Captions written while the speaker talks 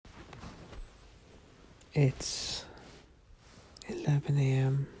It's 11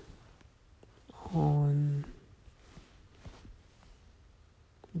 a.m. on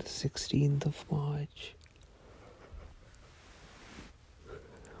the 16th of March.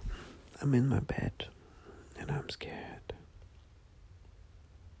 I'm in my bed and I'm scared.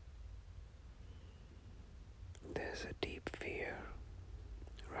 There's a deep fear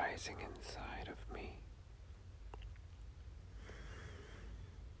rising inside of me.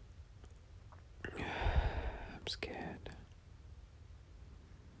 I'm scared.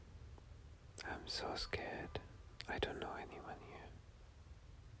 I'm so scared. I don't know anyone here.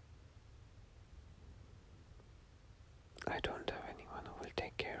 I don't have anyone who will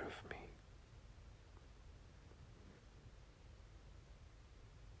take care of me.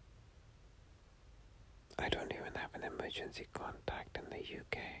 I don't even have an emergency contact in the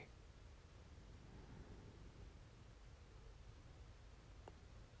UK.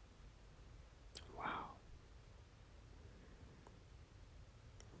 Wow.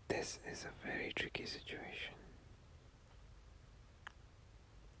 This is a very tricky situation.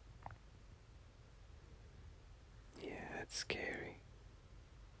 Yeah, it's scary.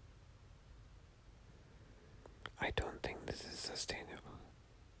 I don't think this is sustainable.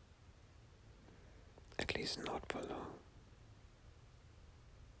 At least not for long.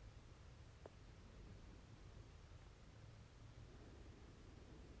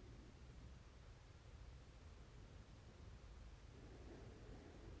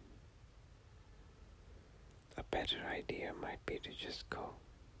 A better idea might be to just go.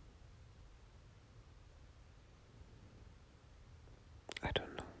 I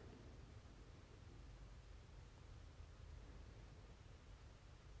don't know.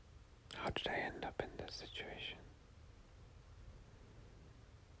 How did I end up in this situation?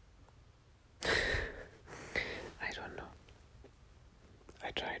 I don't know.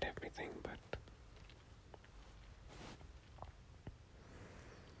 I tried everything, but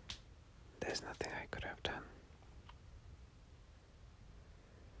there's nothing I could have done.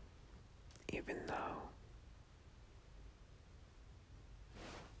 Even now,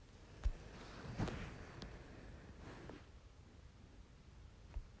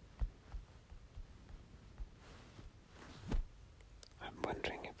 I'm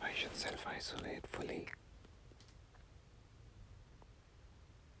wondering if I should self-isolate fully.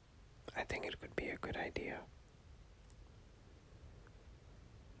 I think it could be a good idea.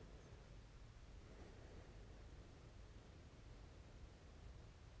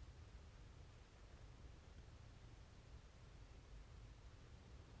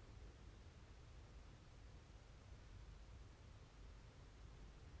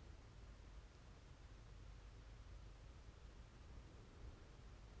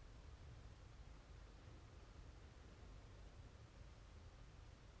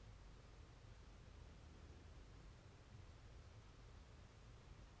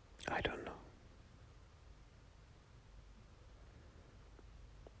 I don't know.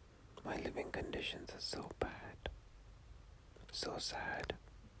 My living conditions are so bad, so sad.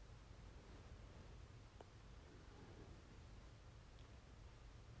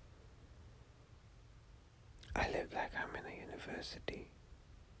 I live like I'm in a university.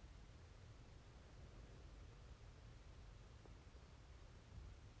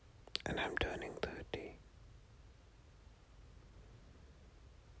 And I'm turning 30.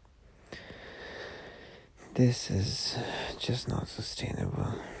 This is just not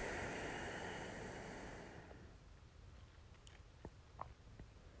sustainable.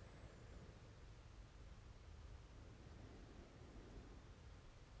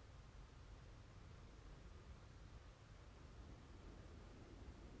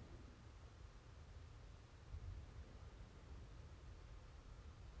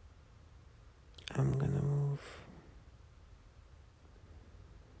 I'm gonna move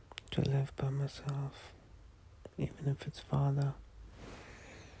to live by myself, even if it's farther.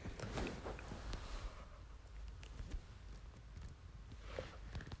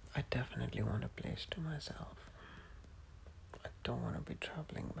 I definitely want a place to myself. I don't want to be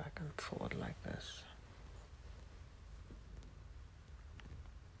traveling back and forth like this.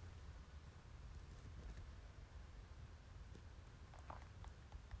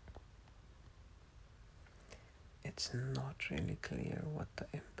 It's not really clear what the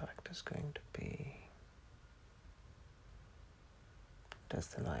impact is going to be. Does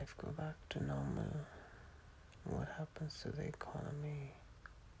the life go back to normal? What happens to the economy?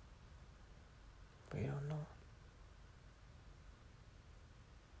 We don't know.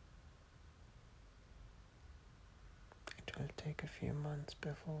 It will take a few months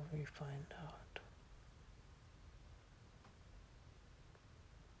before we find out.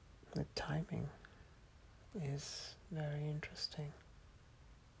 The timing is very interesting.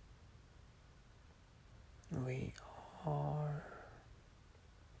 We are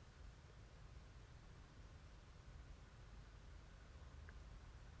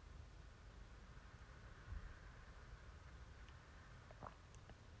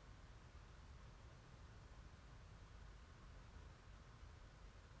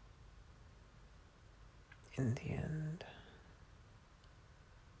in the end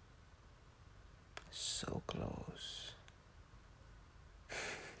so close,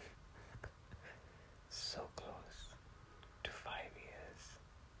 so close to 5 years,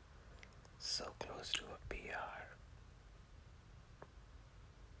 so close to a PR.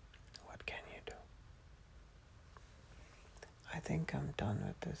 What can you do? I think I'm done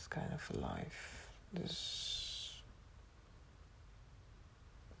with this kind of life. This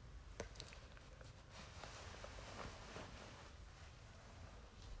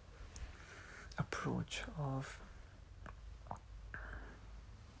approach of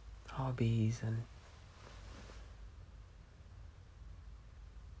hobbies and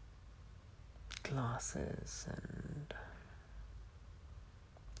classes and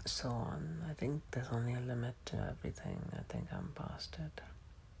so on. I think there's only a limit to everything. I think I'm past it.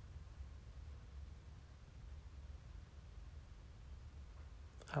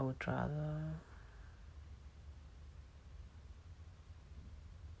 I would rather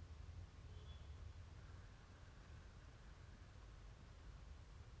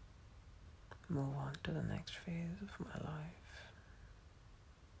move on to the next phase of my life.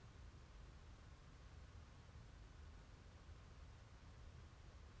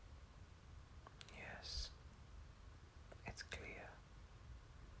 Yes, it's clear.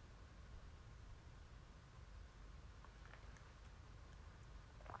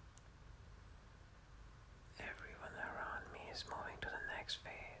 Everyone around me is moving to the next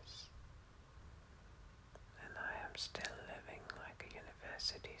phase, and I am still living like a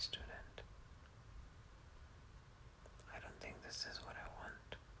university student. I don't think this is what I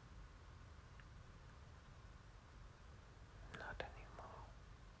want. Not anymore.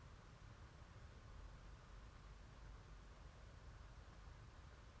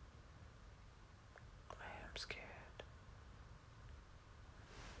 I am scared.